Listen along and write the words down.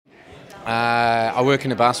I work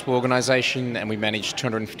in a basketball organisation and we manage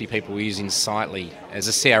 250 people using Sitely as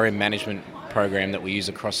a CRM management program that we use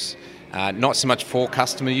across, not so much for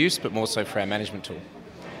customer use, but more so for our management tool.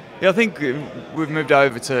 Yeah, I think we've moved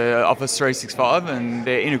over to Office 365 and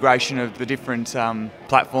the integration of the different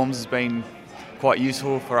platforms has been quite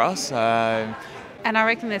useful for us. And I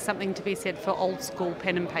reckon there's something to be said for old school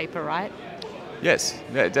pen and paper, right? Yes,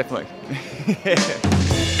 yeah, definitely.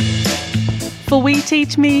 For We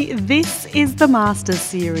Teach Me, this is the Master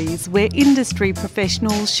Series, where industry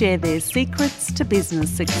professionals share their secrets to business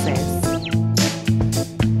success.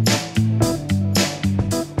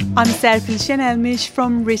 I'm Sarfil Shenelmish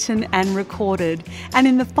from Written and Recorded, and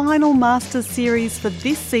in the final Master Series for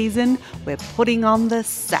this season, we're putting on the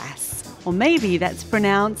SaaS, or maybe that's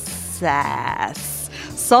pronounced SaaS.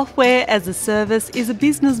 Software as a service is a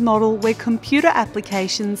business model where computer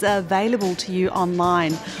applications are available to you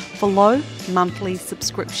online for low monthly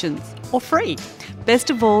subscriptions or free. Best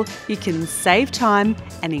of all, you can save time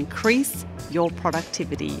and increase your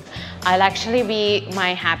productivity. I'll actually be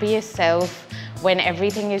my happiest self when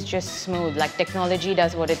everything is just smooth, like technology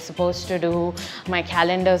does what it's supposed to do, my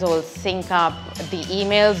calendars all sync up, the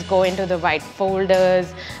emails go into the right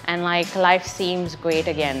folders, and like life seems great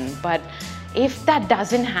again. But if that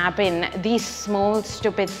doesn't happen, these small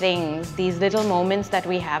stupid things, these little moments that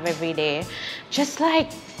we have every day, just like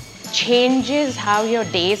changes how your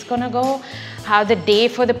day is gonna go, how the day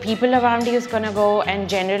for the people around you is gonna go, and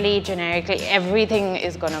generically, everything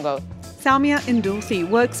is gonna go. Soumya Indulthi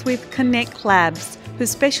works with Connect Labs, who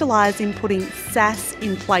specialise in putting SaaS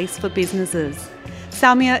in place for businesses.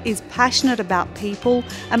 Soumya is passionate about people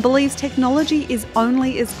and believes technology is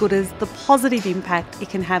only as good as the positive impact it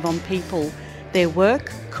can have on people, their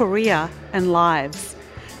work, career and lives.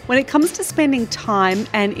 When it comes to spending time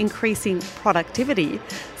and increasing productivity,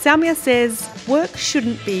 Soumya says work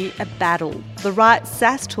shouldn't be a battle. The right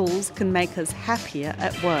SaaS tools can make us happier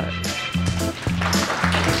at work.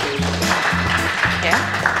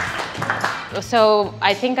 Yeah. So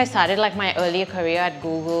I think I started like my earlier career at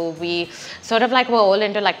Google. We sort of like were all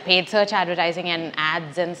into like paid search advertising and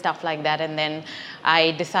ads and stuff like that. And then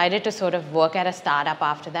I decided to sort of work at a startup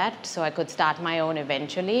after that so I could start my own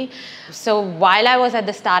eventually. So while I was at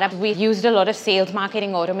the startup, we used a lot of sales,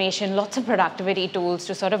 marketing, automation, lots of productivity tools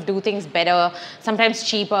to sort of do things better, sometimes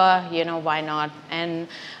cheaper, you know, why not? And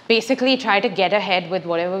basically try to get ahead with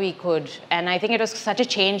whatever we could. And I think it was such a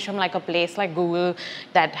change from like a place like Google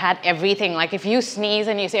that had everything. Like if you sneeze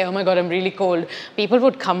and you say, oh my God, I'm really cold, people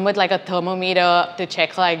would come with like a thermometer to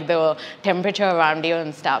check like the temperature around you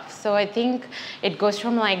and stuff. So I think it goes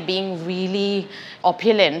from like being really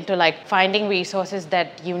opulent to like finding resources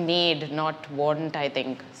that you need, not want, I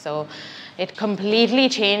think. So it completely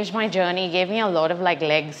changed my journey, gave me a lot of like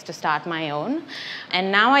legs to start my own.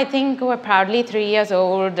 And now I think we're proudly 3 years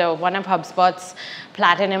old, one of HubSpot's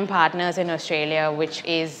platinum partners in Australia, which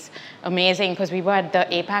is amazing because we were at the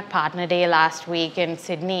APAC Partner Day last week in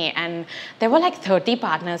Sydney and there were like 30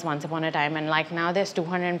 partners once upon a time and like now there's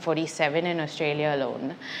 247 in Australia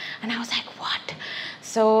alone. And I was like, what?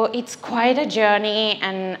 So it's quite a journey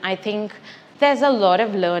and I think there's a lot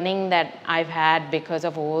of learning that I've had because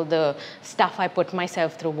of all the stuff I put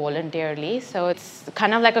myself through voluntarily. So it's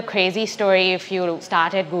kind of like a crazy story if you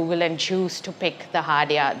start at Google and choose to pick the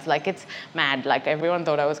hard yards. Like it's mad, like everyone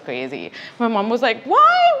thought I was crazy. My mom was like, why?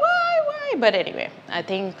 But anyway, I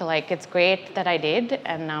think like it's great that I did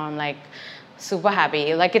and now I'm like super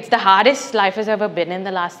happy. Like it's the hardest life has ever been in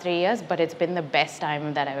the last 3 years, but it's been the best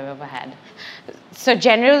time that I've ever had. So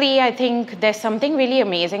generally, I think there's something really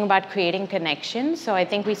amazing about creating connections. So I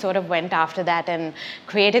think we sort of went after that and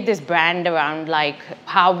created this brand around like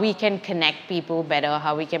how we can connect people better,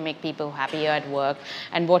 how we can make people happier at work,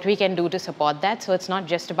 and what we can do to support that. So it's not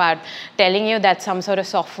just about telling you that some sort of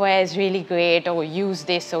software is really great or use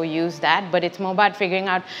this or use that, but it's more about figuring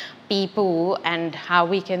out people and how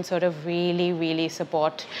we can sort of really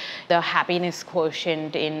support the happiness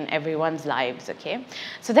quotient in everyone's lives, okay?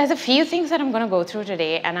 So there's a few things that I'm going to go through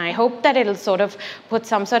today and I hope that it'll sort of put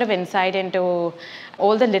some sort of insight into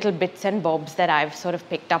all the little bits and bobs that I've sort of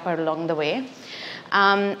picked up along the way.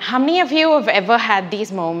 How many of you have ever had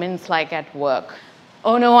these moments like at work?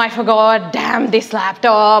 Oh no, I forgot, damn this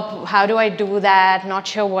laptop, how do I do that? Not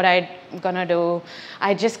sure what I'm gonna do.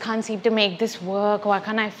 I just can't seem to make this work. Why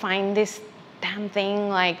can't I find this damn thing?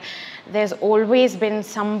 Like, there's always been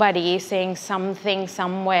somebody saying something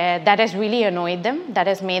somewhere that has really annoyed them, that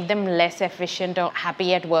has made them less efficient or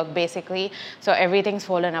happy at work basically. So everything's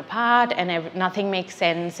fallen apart and nothing makes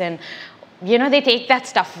sense and they take that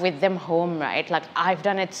stuff with them home, right? Like, I've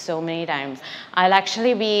done it so many times. I'll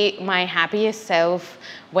actually be my happiest self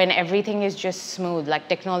when everything is just smooth. Like,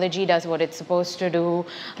 technology does what it's supposed to do.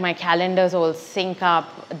 My calendars all sync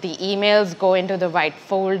up. The emails go into the right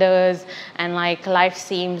folders, and like, life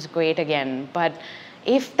seems great again. But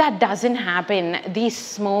if that doesn't happen, these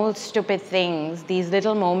small, stupid things, these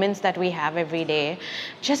little moments that we have every day,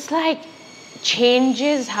 just like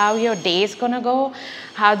changes how your day is going to go,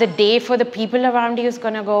 how the day for the people around you is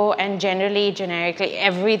going to go, and generically,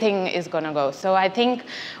 everything is going to go. So I think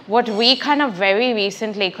what we kind of very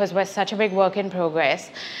recently, because we're such a big work in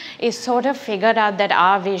progress, is sort of figured out that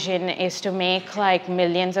our vision is to make like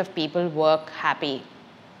millions of people work happy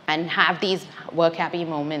and have these work happy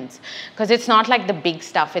moments. Because it's not like the big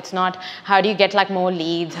stuff. It's not how do you get like more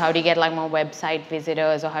leads, how do you get like more website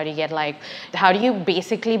visitors, or how do you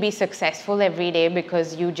basically be successful every day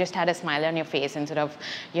because you just had a smile on your face instead of,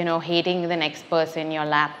 hating the next person, your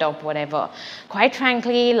laptop, whatever. Quite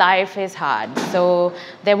frankly, life is hard. So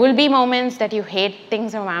there will be moments that you hate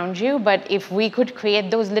things around you, but if we could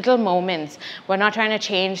create those little moments, we're not trying to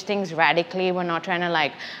change things radically, we're not trying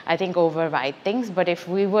to I think override things, but if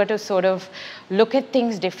we were to sort of look at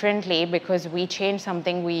things differently because we changed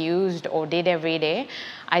something we used or did every day,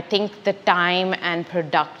 I think the time and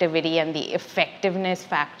productivity and the effectiveness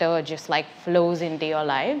factor just flows into your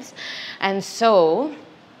lives. And so,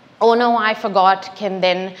 oh no, I forgot can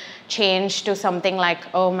then change to something like,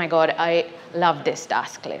 oh my God, I love this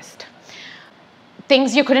task list.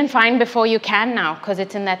 Things you couldn't find before, you can now because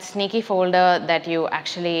it's in that sneaky folder that you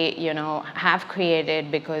actually, have created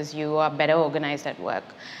because you are better organized at work.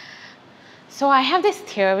 So I have this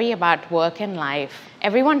theory about work and life.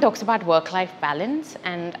 Everyone talks about work-life balance,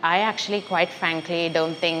 and I actually, quite frankly,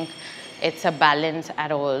 don't think it's a balance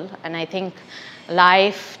at all. And I think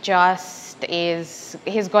life just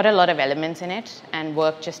has got a lot of elements in it, and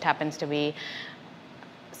work just happens to be,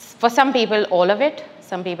 for some people, all of it.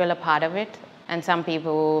 Some people are part of it. And some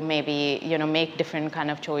people maybe, make different kind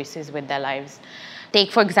of choices with their lives.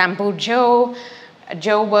 Take, for example, Joe.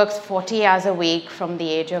 Joe works 40 hours a week from the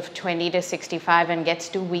age of 20 to 65 and gets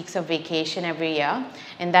 2 weeks of vacation every year.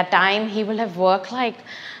 In that time, he will have worked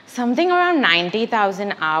something around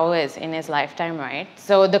 90,000 hours in his lifetime, right?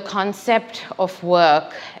 So the concept of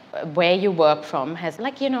work, where you work from, has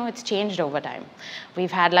it's changed over time.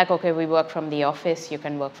 We've had okay, we work from the office, you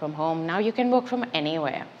can work from home. Now you can work from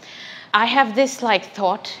anywhere. I have this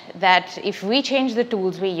thought that if we change the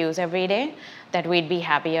tools we use every day, that we'd be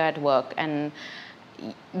happier at work. And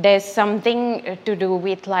there's something to do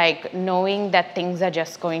with knowing that things are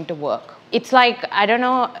just going to work. It's I don't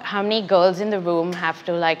know how many girls in the room have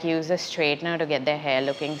to use a straightener to get their hair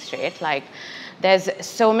looking straight. There's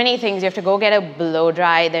so many things. You have to go get a blow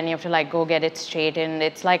dry, then you have to go get it straightened.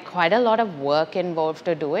 It's quite a lot of work involved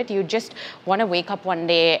to do it. You just want to wake up one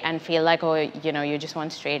day and feel oh, you just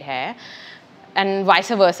want straight hair. And vice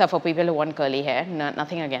versa for people who want curly hair.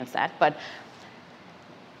 Nothing against that. But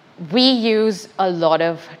we use a lot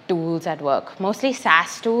of tools at work, mostly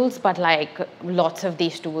SaaS tools, but lots of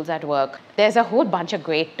these tools at work. There's a whole bunch of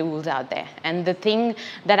great tools out there. And the thing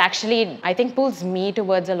that actually I think pulls me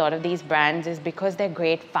towards a lot of these brands is because they're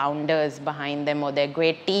great founders behind them, or they're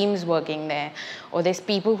great teams working there, or there's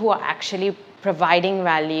people who are actually providing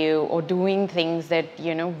value or doing things that,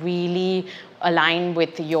 really align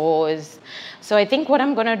with yours. So I think what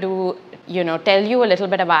I'm going to do, tell you a little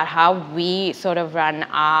bit about how we sort of run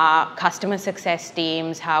our customer success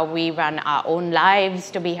teams, how we run our own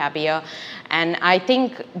lives to be happier. And I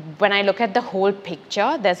think when I look at the whole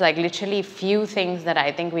picture, there's literally few things that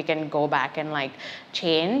I think we can go back and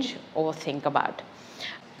change or think about.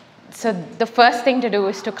 So the first thing to do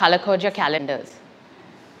is to color code your calendars.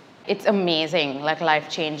 It's amazing,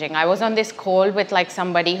 life-changing. I was on this call with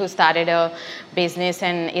somebody who started a business,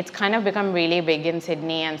 and it's kind of become really big in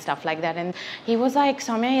Sydney and stuff like that. And he was like,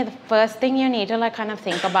 Soumya, the first thing you need to kind of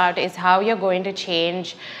think about is how you're going to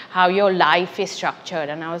change how your life is structured.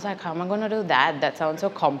 And I was like, how am I going to do that? That sounds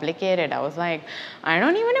so complicated. I was like, I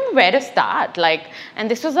don't even know where to start. And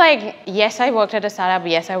this was yes, I worked at a startup.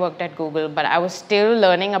 Yes, I worked at Google, but I was still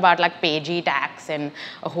learning about Pagey tax and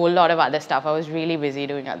a whole lot of other stuff. I was really busy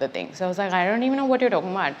doing other things. So I was like, I don't even know what you're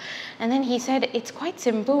talking about. And then he said, it's quite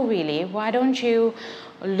simple, really. Why don't you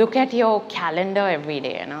look at your calendar every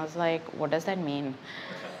day? And I was like, what does that mean?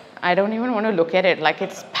 I don't even want to look at it.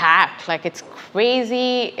 It's packed. It's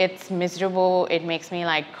crazy. It's miserable. It makes me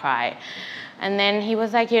cry. And then he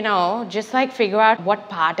was like, just figure out what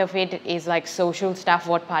part of it is social stuff,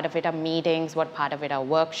 what part of it are meetings, what part of it are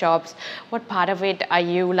workshops, what part of it are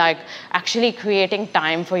you actually creating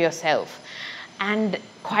time for yourself. And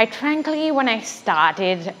Quite frankly, when I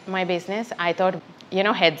started my business, I thought,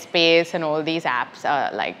 Headspace and all these apps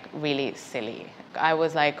are like really silly. I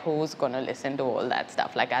was like, who's going to listen to all that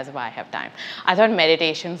stuff? Like, as if I have time. I thought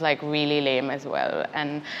meditation's like really lame as well.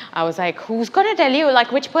 And I was like, who's going to tell you?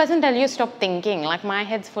 Like, which person tell you stop thinking? Like, my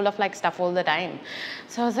head's full of like stuff all the time.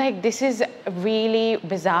 So I was like, this is really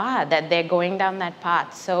bizarre that they're going down that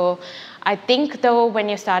path. So I think though, when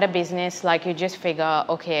you start a business, like you just figure,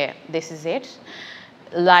 okay, this is it.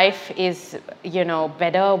 Life is,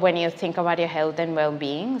 better when you think about your health and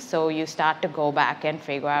well-being. So you start to go back and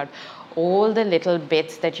figure out all the little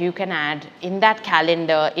bits that you can add in that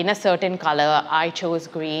calendar in a certain color. I chose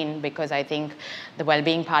green because I think the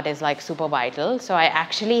well-being part is like super vital. So I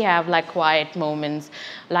actually have like quiet moments.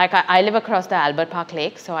 Like I live across the Albert Park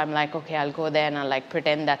Lake, so I'm like, okay, I'll go there and I'll like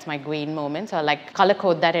pretend that's my green moment. So I'll like color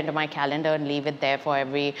code that into my calendar and leave it there for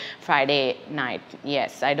every Friday night.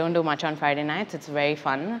 Yes, I don't do much on Friday nights. It's very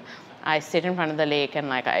fun. I sit in front of the lake and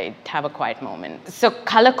like I have a quiet moment. So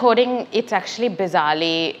color coding, it's actually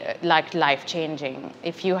bizarrely like life-changing.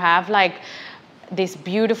 If you have like this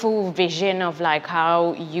beautiful vision of like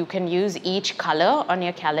how you can use each color on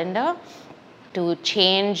your calendar to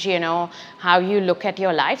change, how you look at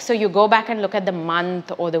your life. So you go back and look at the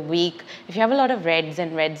month or the week. If you have a lot of reds,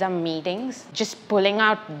 and reds are meetings, just pulling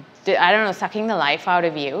out, sucking the life out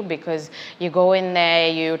of you, because you go in there,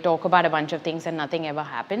 you talk about a bunch of things and nothing ever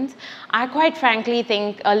happens. I quite frankly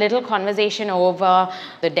think a little conversation over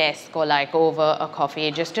the desk or like over a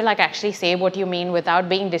coffee, just to like actually say what you mean without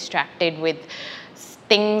being distracted with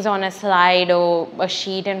things on a slide or a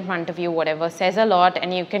sheet in front of you, whatever, says a lot,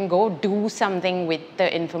 and you can go do something with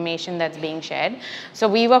the information that's being shared. So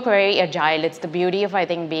we work very agile. It's the beauty of, I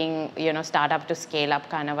think, being, startup to scale up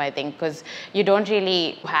kind of, I think, because you don't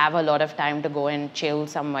really have a lot of time to go and chill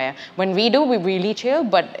somewhere. When we do, we really chill,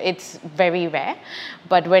 but it's very rare.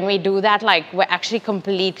 But when we do that, like, we're actually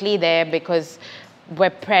completely there because we're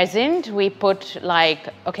present. We put like,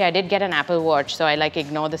 okay, I did get an Apple Watch, so I like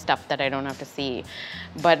ignore the stuff that I don't have to see.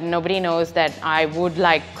 But nobody knows that I would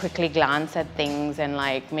like quickly glance at things and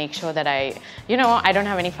like make sure that I don't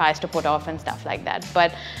have any files to put off and stuff like that.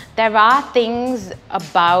 But there are things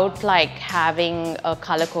about like having a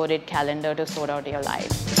color-coded calendar to sort out your life.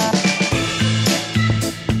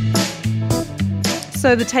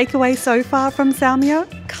 So the takeaway so far from Soumya?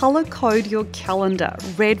 Colour code your calendar.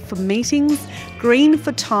 Red for meetings, green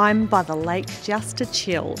for time by the lake just to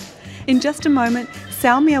chill. In just a moment,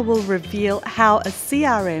 Soumya will reveal how a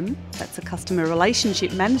CRM, that's a customer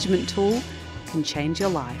relationship management tool, can change your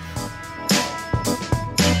life.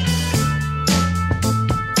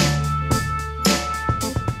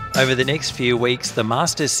 Over the next few weeks, the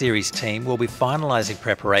Masters Series team will be finalising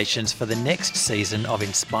preparations for the next season of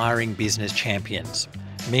Inspiring Business Champions.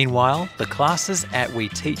 Meanwhile, the classes at We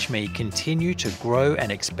Teach Me continue to grow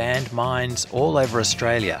and expand minds all over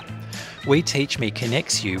Australia. We Teach Me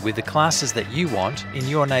connects you with the classes that you want in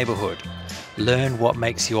your neighbourhood. Learn what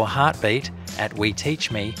makes your heart beat at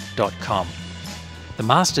weteachme.com. The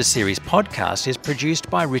Masters Series podcast is produced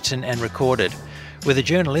by Written and Recorded. With a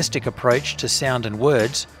journalistic approach to sound and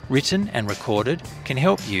words, Written and Recorded can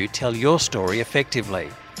help you tell your story effectively.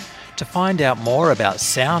 To find out more about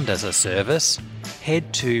sound as a service,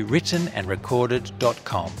 head to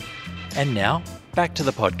writtenandrecorded.com. And now, back to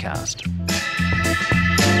the podcast.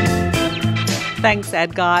 Thanks,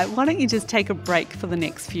 Ad Guy. Why don't you just take a break for the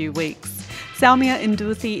next few weeks? Soumya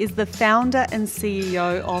Nduthi is the founder and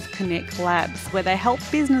CEO of Connect Labs, where they help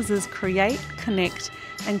businesses create, connect,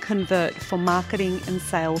 and convert for marketing and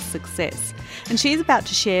sales success. And she's about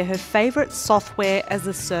to share her favourite software as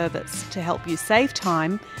a service to help you save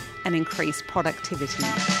time and increase productivity.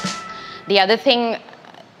 The other thing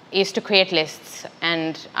is to create lists,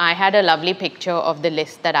 and I had a lovely picture of the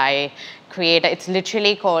list that I create. It's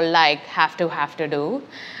literally called like have to do,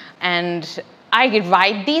 and I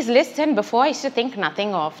write these lists, and before I used to think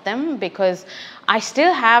nothing of them because I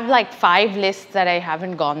still have like 5 lists that I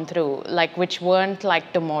haven't gone through, like which weren't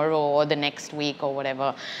like tomorrow or the next week or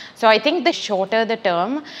whatever. So I think the shorter the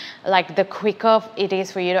term, like the quicker it is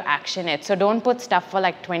for you to action it. So don't put stuff for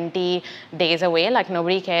like 20 days away, like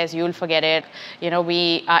nobody cares, you'll forget it.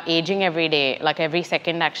 We are aging every day, like every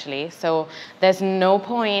second actually. So there's no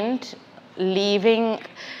point leaving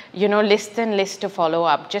lists and lists to follow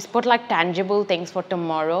up. Just put like tangible things for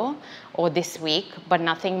tomorrow or this week, but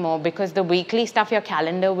nothing more, because the weekly stuff your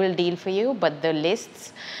calendar will deal for you, but the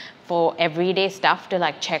lists for everyday stuff to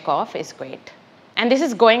like check off is great. And this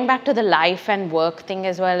is going back to the life and work thing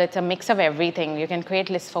as well. It's a mix of everything. You can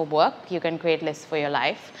create lists for work, you can create lists for your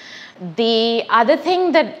life. The other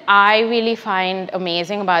thing that I really find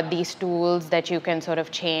amazing about these tools that you can sort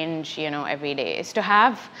of change, every day is to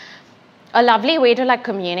have a lovely way to like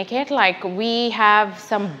communicate. Like we have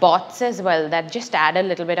some bots as well that just add a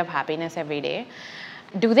little bit of happiness every day.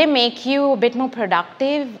 Do they make you a bit more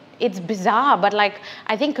productive? It's bizarre, but like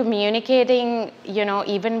I think communicating,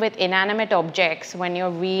 even with inanimate objects when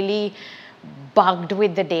you're really bugged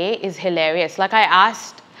with the day is hilarious. Like I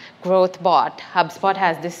asked GrowthBot, HubSpot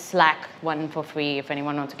has this Slack one for free if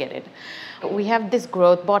anyone wants to get it. We have this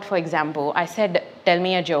GrowthBot, for example. I said, tell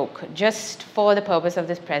me a joke, just for the purpose of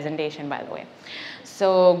this presentation, by the way.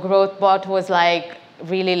 So GrowthBot was like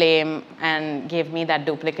really lame and gave me that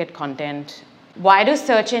duplicate content. Why do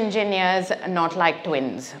search engineers not like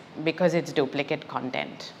twins? Because it's duplicate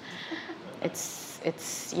content. It's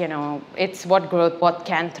what GrowthBot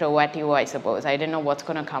can throw at you, I suppose. I didn't know what's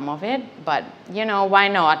going to come of it, but why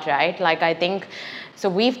not, right? Like I think, so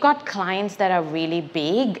we've got clients that are really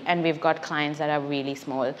big and we've got clients that are really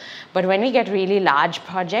small. But when we get really large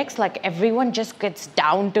projects, like everyone just gets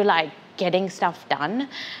down to like getting stuff done.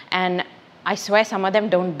 And I swear some of them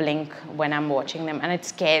don't blink when I'm watching them and it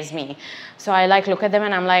scares me. So I like look at them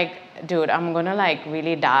and I'm like, dude, I'm gonna like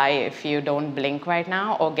really die if you don't blink right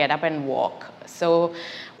now or get up and walk. So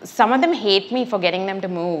some of them hate me for getting them to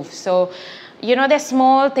move. So, there's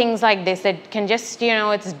small things like this that can just,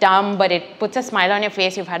 it's dumb, but it puts a smile on your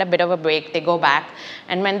face. You've had a bit of a break, they go back.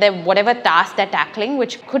 And when whatever task they're tackling,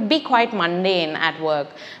 which could be quite mundane at work,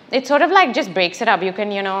 it sort of like just breaks it up. You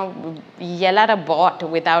can, yell at a bot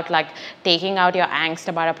without like taking out your angst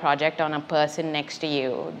about a project on a person next to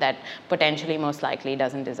you that potentially most likely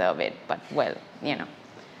doesn't deserve it. But well,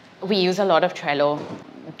 we use a lot of Trello.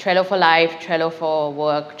 Trello for life, Trello for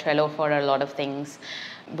work, Trello for a lot of things.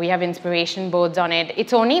 We have inspiration boards on it.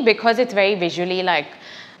 It's only because it's very visually like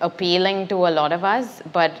appealing to a lot of us,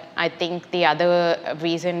 but I think the other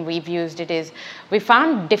reason we've used it is we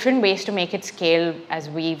found different ways to make it scale as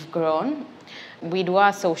we've grown. We do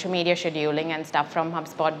our social media scheduling and stuff from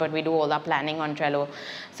HubSpot, but we do all our planning on Trello.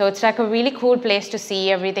 So it's like a really cool place to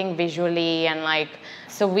see everything visually and like,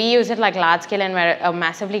 so we use it like large scale and we're a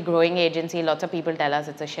massively growing agency. Lots of people tell us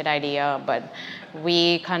it's a shit idea, but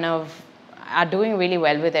we kind of are doing really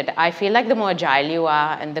well with it. I feel like the more agile you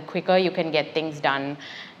are and the quicker you can get things done,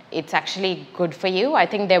 it's actually good for you. I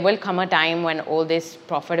think there will come a time when all this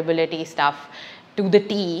profitability stuff to the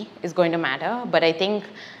T is going to matter, but I think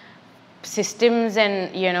systems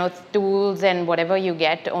and tools and whatever you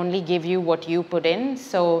get only give you what you put in.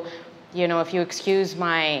 So if you excuse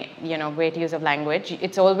my great use of language,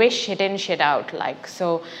 it's always shit in, shit out. Like,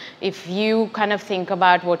 so if you kind of think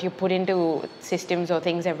about what you put into systems or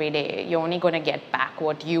things every day, you're only going to get back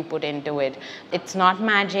what you put into it. It's not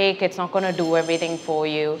magic. It's not going to do everything for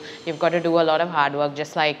you. You've got to do a lot of hard work,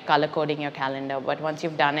 just like color coding your calendar. But once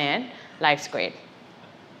you've done it, life's great.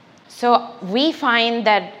 So we find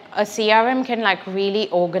that a CRM can like really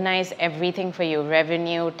organize everything for you,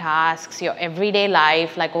 revenue, tasks, your everyday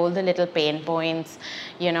life, like all the little pain points,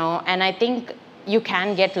 and I think you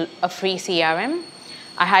can get a free CRM.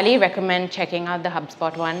 I highly recommend checking out the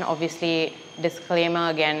HubSpot one. Obviously, disclaimer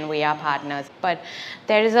again, we are partners, but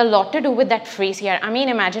there is a lot to do with that free CRM. I mean,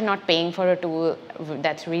 imagine not paying for a tool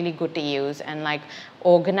that's really good to use and like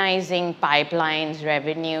organizing pipelines,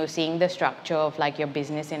 revenue, seeing the structure of like your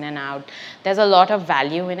business in and out. There's a lot of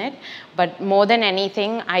value in it, but more than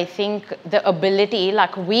anything, I think the ability,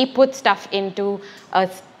 like we put stuff into a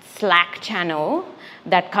Slack channel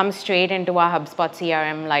that comes straight into our HubSpot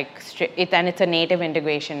CRM, and it's a native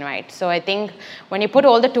integration, right? So I think when you put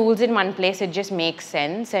all the tools in one place, it just makes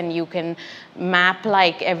sense, and you can map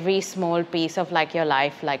like every small piece of like your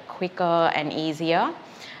life like quicker and easier,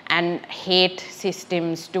 and hate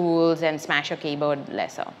systems, tools, and smash your keyboard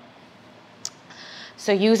lesser.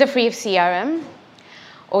 So use a free CRM,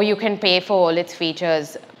 or you can pay for all its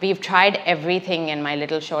features. We've tried everything in my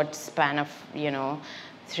little short span of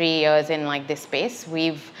 3 years in like this space.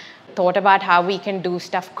 We've thought about how we can do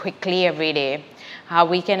stuff quickly every day, how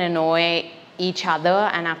we can annoy each other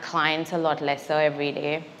and our clients a lot lesser every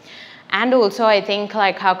day. And also I think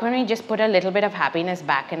like how can we just put a little bit of happiness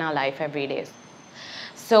back in our life every day.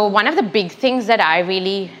 So one of the big things that I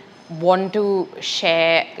really want to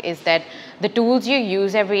share is that the tools you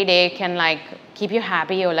use every day can like keep you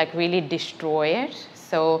happy or like really destroy it.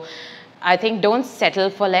 So I think don't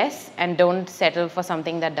settle for less and don't settle for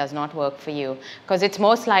something that does not work for you, because it's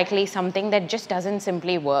most likely something that just doesn't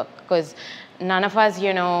simply work, because none of us,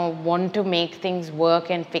 want to make things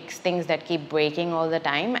work and fix things that keep breaking all the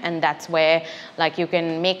time. And that's where like you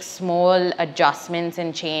can make small adjustments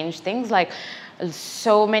and change things. Like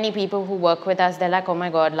so many people who work with us, they're like, oh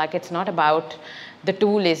my God, like it's not about the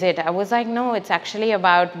tool, is it? I was like, no, it's actually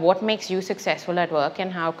about what makes you successful at work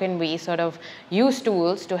and how can we sort of use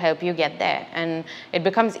tools to help you get there. And it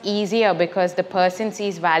becomes easier because the person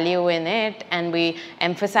sees value in it, and we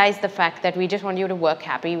emphasize the fact that we just want you to work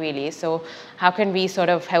happy, really. So how can we sort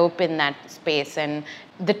of help in that space? And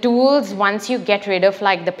the tools, once you get rid of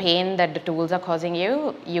like the pain that the tools are causing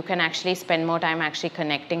you, you can actually spend more time actually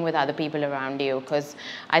connecting with other people around you. Because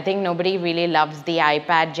I think nobody really loves the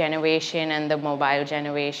iPad generation and the mobile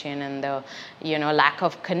generation and the lack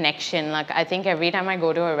of connection. Like I think every time I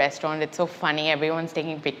go to a restaurant, it's so funny. Everyone's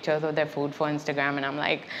taking pictures of their food for Instagram, and I'm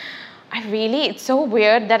like, it's so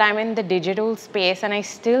weird that I'm in the digital space and I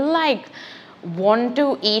still like want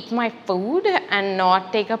to eat my food and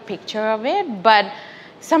not take a picture of it. But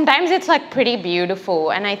sometimes it's like pretty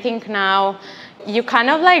beautiful, and I think now you kind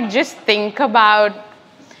of like just think about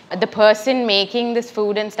the person making this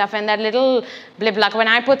food and stuff, and that little blip, like when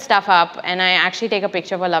I put stuff up and I actually take a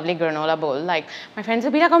picture of a lovely granola bowl, like my friends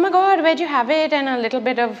will be like, oh my God, where'd you have it? And a little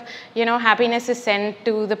bit of, happiness is sent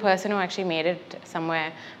to the person who actually made it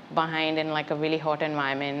somewhere behind in like a really hot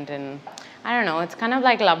environment. And I don't know, it's kind of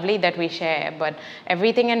like lovely that we share, but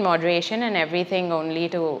everything in moderation and everything only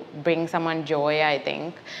to bring someone joy, I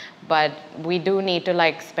think. But we do need to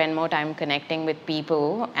like spend more time connecting with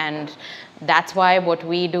people, and that's why what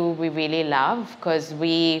we do we really love, because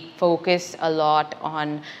we focus a lot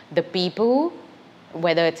on the people,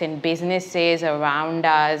 whether it's in businesses around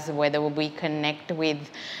us, whether we connect with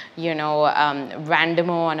Randomo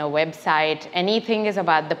on a website, anything is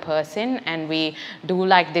about the person, and we do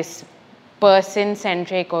like this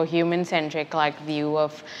person-centric or human-centric like view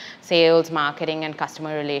of sales, marketing, and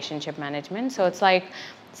customer relationship management. So it's like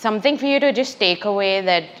something for you to just take away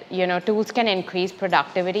that, tools can increase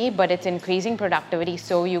productivity, but it's increasing productivity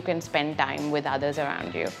so you can spend time with others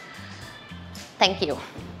around you. Thank you.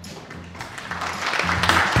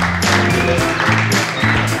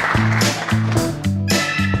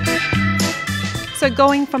 So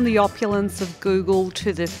going from the opulence of Google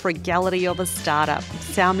to the frugality of a startup,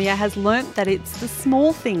 Soumya has learnt that it's the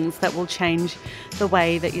small things that will change the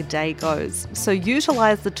way that your day goes. So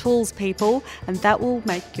utilise the tools, people, and that will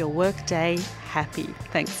make your workday happy.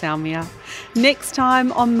 Thanks, Soumya. Next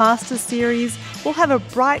time on Master Series, we'll have a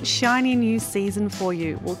bright, shiny new season for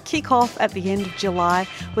you. We'll kick off at the end of July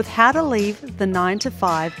with how to leave the 9 to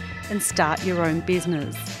 5 and start your own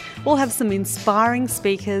business. We'll have some inspiring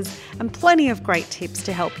speakers and plenty of great tips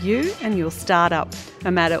to help you and your startup,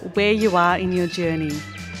 no matter where you are in your journey.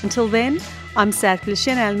 Until then, I'm Saad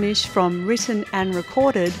Gulshan Almish from Written and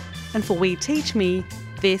Recorded, and for We Teach Me,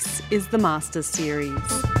 this is the Master Series.